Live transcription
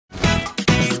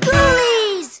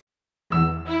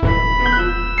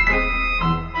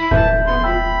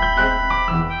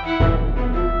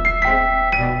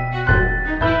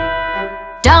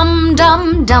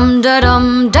dum da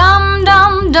dum, dum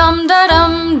dum dum da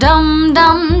dum, dum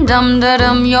dum dum da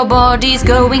dum. Your body's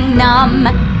going numb.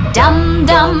 Dum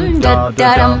dum da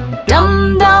da dum,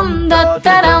 dum dum da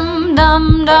da dum,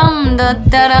 dum dum da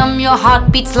da dum. Your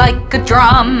heart beats like a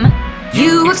drum.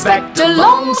 You expect a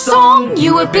long song.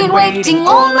 You have been waiting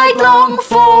all night long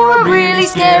for a really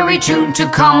scary tune to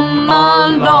come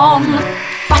along.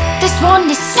 But this one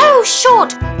is so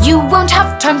short, you won't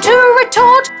have time to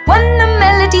retort when the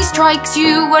melody strikes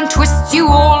you and twists you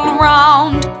all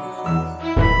around.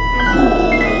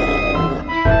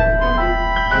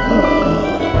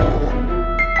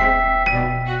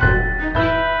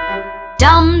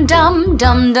 Dum dum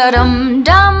dum da dum,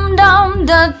 dum dum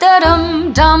da da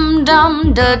dum, dum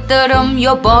dum da da dum.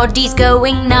 Your body's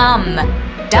going numb.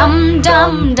 Dum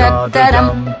dum da da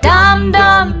dum, dum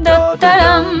dum da da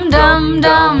dum, dum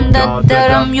dum da da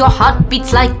dum. Your heart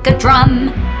beats like a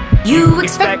drum. You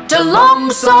expect a long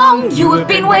song. You have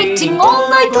been waiting all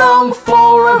night long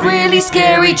for a really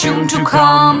scary tune to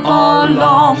come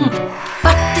along.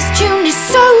 But this tune is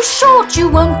so short, you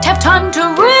won't have time to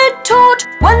retort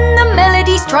when the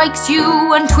melody strikes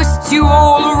you and twists you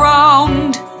all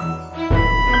around.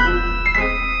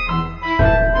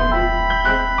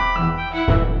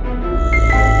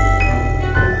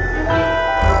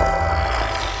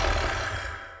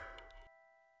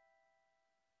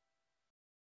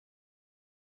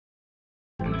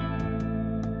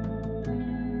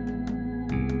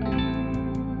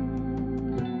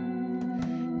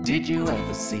 Did you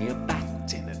ever see a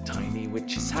bat in a tiny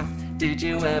witch's hat? Did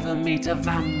you ever meet a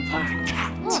vampire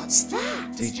cat? What's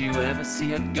that? Did you ever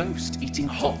see a ghost eating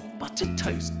hot buttered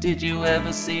toast? Did you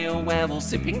ever see a werewolf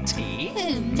sipping tea?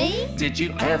 Who, me? Did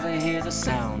you ever hear the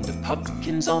sound of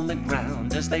pumpkins on the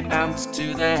ground as they bounced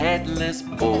to the headless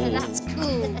ball? That's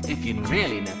cool. If you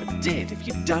really never did, if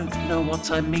you don't know what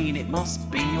I mean, it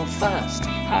must be your first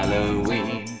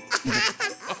Halloween.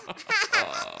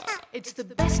 It's the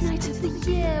best night of the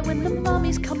year when the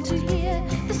mummies come to hear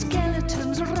the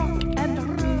skeletons rock and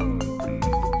roll.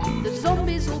 The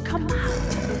zombies all come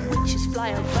out, the witches fly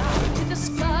about in the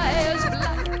sky as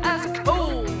black as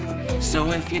coal.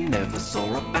 So if you never saw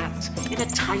a bat in a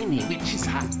tiny witch's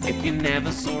hat, if you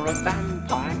never saw a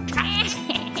vampire cat,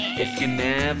 if you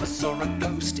never saw a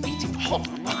ghost eating hot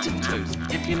buttered toast,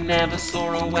 if you never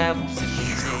saw a werewolf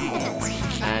sipping tea,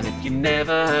 and if you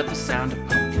never heard the sound of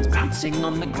pumpkins bouncing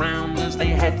on the ground as they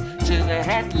head to the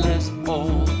headless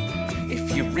ball,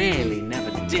 if you really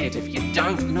never did, if you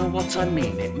don't know what I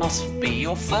mean, it must be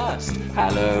your first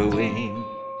Halloween.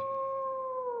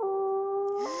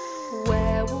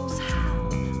 Werewolves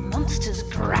howl, monsters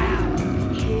growl,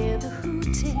 hear the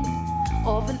hooting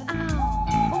of an owl.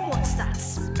 Oh, what's that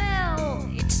smell?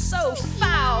 It's so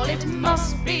foul, it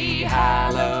must be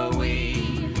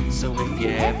Halloween. So if you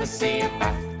ever see a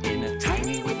bat in a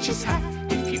tiny witch's hat,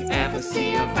 if you ever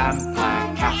see a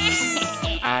vampire cat,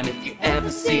 and if you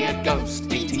ever see a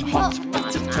ghost eating hot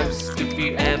buttered toast, if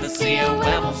you ever see a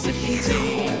werewolf sipping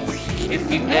tea,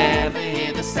 if you ever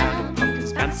hear the sound of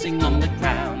pumpkins bouncing on the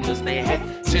ground as they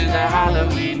head to the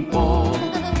Halloween ball,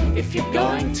 if you're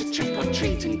going to trick or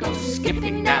treat and go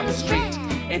skipping down the street,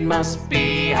 it must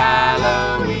be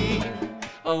Halloween.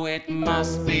 Oh, it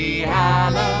must be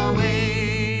Halloween.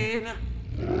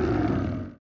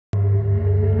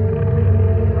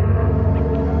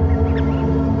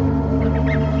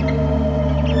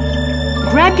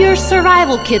 Grab your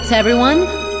survival kits, everyone.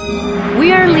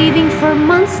 We are leaving for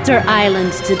Monster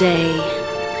Island today.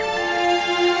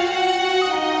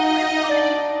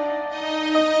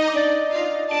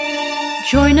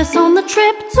 Join us on the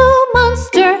trip to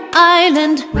Monster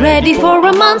Island, ready for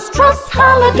a monstrous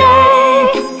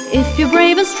holiday. If you're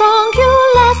brave and strong,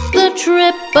 you'll last the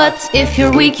trip, but if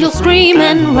you're weak, you'll scream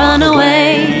and run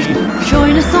away.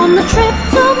 Join us on the trip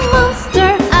to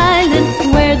Monster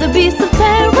Island, where the beasts of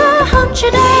terror hunt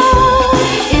you down.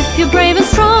 If you're brave and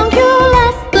strong, you'll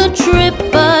last the trip,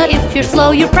 but if you're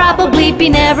slow, you'll probably be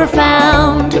never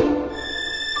found.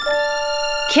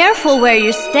 Careful where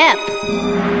you step.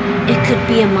 It could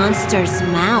be a monster's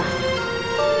mouth.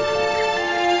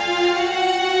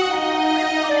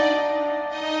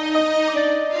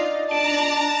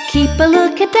 Keep a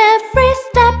look at every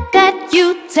step that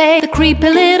you take. The creepy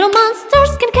little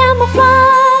monsters can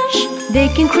camouflage. They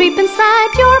can creep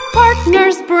inside your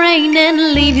partner's brain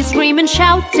and leave you screaming,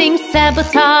 shouting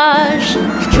sabotage.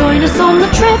 Join us on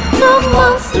the trip to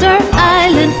Monster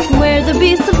Island, where the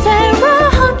beasts of terror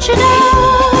hunt you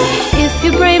down. If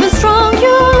you're brave and strong,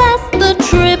 you'll last the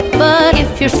trip, but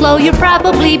if you're slow, you'll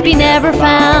probably be never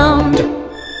found.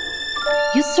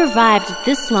 You survived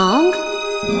this long?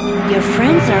 Your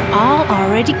friends are all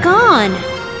already gone.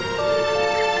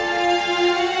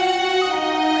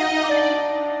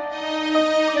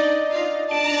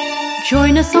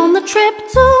 Join us on the trip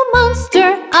to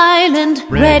Monster Island,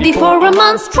 ready for a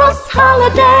monstrous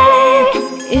holiday.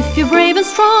 If you're brave and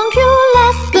strong, you'll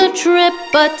last the trip,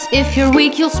 but if you're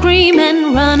weak, you'll scream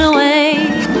and run away.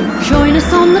 Join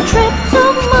us on the trip to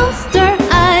Monster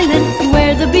Island,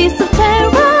 where the beasts of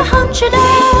terror hunt you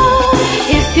down.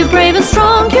 If you're brave and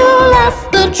strong, you'll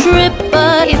last the trip,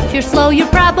 but if you're slow, you'll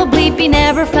probably be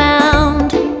never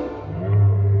found.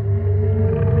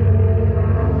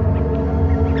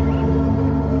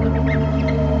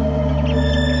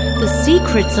 The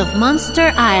secrets of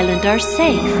Monster Island are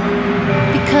safe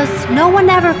because no one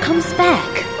ever comes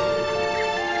back.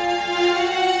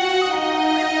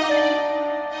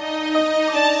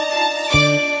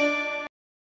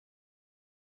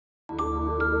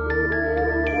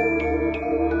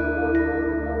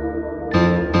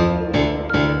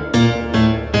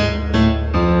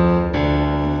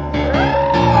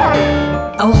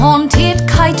 A haunted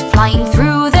kite flying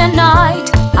through the night,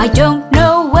 I don't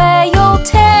know where you'll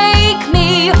take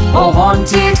me. A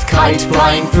haunted kite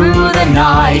flying through the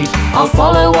night, I'll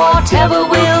follow whatever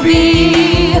will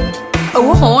be.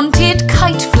 A haunted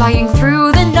kite flying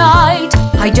through the night,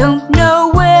 I don't know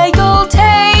where you'll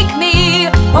take me.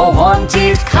 A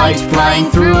haunted kite flying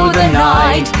through the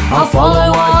night, I'll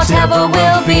follow whatever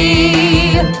will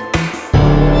be.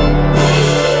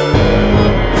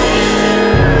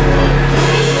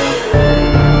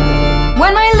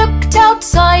 When I looked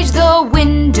outside the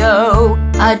window,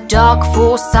 a dark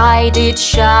four-sided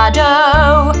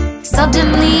shadow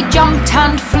suddenly jumped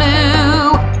and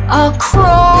flew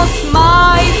across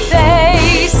my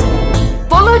face.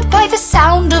 Followed by the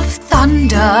sound of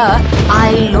thunder,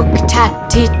 I looked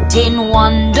at it in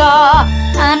wonder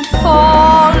and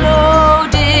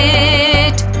followed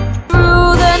it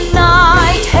through the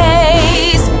night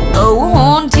haze. Oh,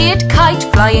 haunted kite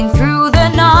flying through the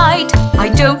night, I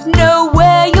don't know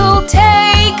where you'll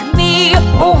take me.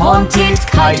 Oh, haunted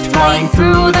kite flying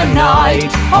through the night,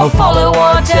 I'll follow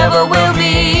whatever will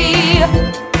be.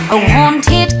 Oh,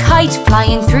 haunted kite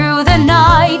flying through the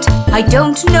night, I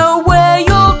don't know where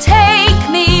you'll take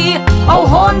me. Oh,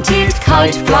 haunted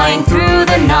kite flying through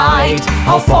the night,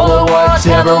 I'll follow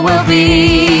whatever will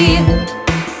be.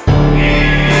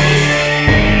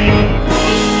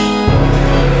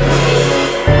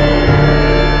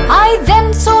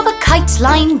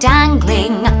 Line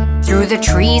dangling through the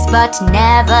trees but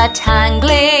never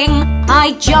tangling.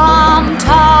 I jumped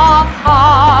up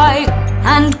high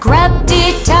and grabbed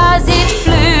it as it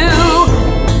flew.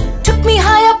 Took me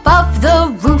high above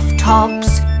the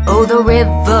rooftops, oh, the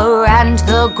river and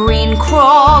the green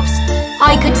crops.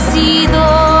 I could see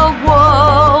the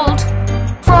world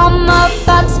from a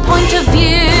bird's point of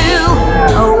view.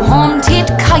 Oh,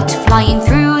 haunted kite flying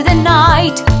through the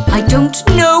night, I don't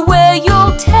know where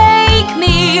you'll take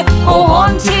me. Oh,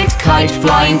 haunted kite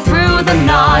flying through the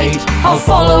night, I'll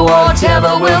follow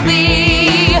whatever will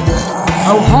be.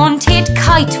 Oh, haunted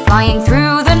kite flying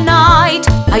through the night,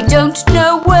 I don't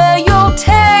know where you'll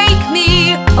take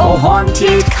me. Oh,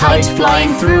 haunted kite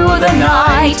flying through the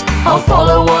night, I'll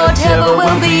follow whatever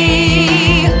will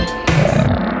be.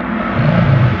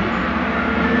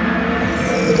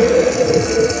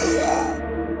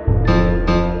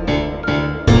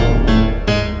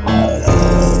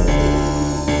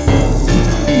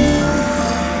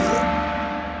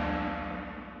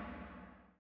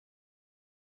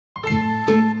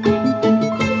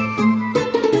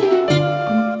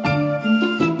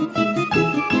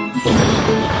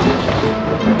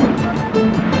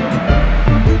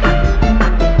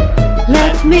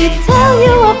 Let me tell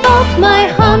you about my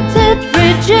haunted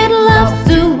fridge. It loves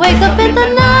to wake up in the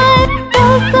night,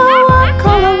 does a walk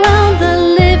all around the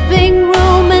living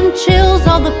room and chills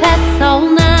all the pets all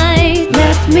night.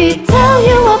 Let me tell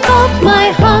you about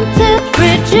my haunted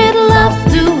fridge. It loves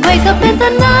to wake up in the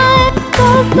night,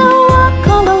 does a walk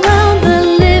all around the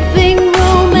living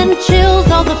room and chills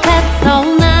all the pets all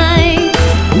night.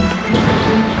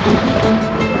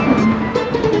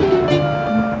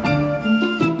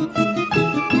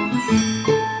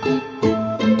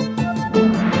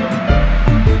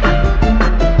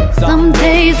 Some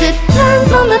days it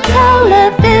turns on the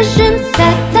television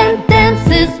set and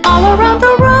dances all around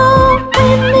the room.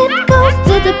 When it goes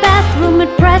to the bathroom, it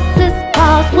presses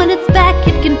pause. When it's back,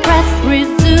 it can press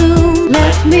resume.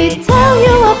 Let me tell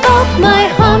you about my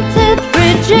haunted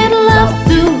fridge. It loves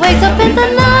to wake up in the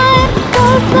night,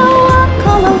 goes a walk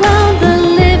all around the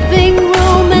living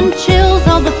room and chills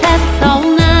all the pets all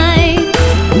night.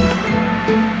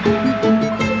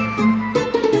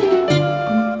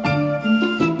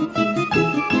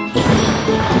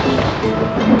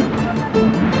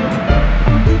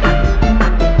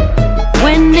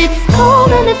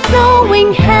 when it's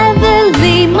snowing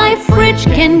heavily, my fridge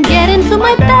can get into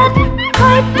my bed.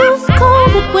 I do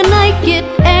scold it when I get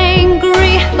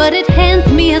angry, but it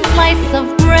hands me a slice of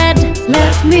bread.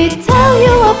 Let me tell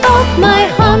you about my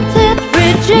haunted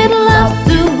fridge. It loves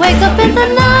to wake up in the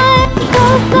night,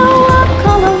 goes a walk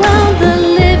all around the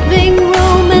living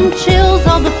room and chills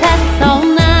all the pets all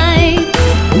night.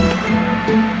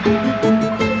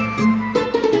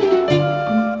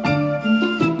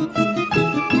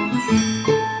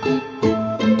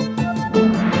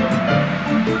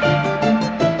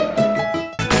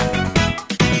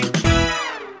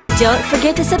 Don't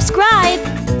forget to subscribe.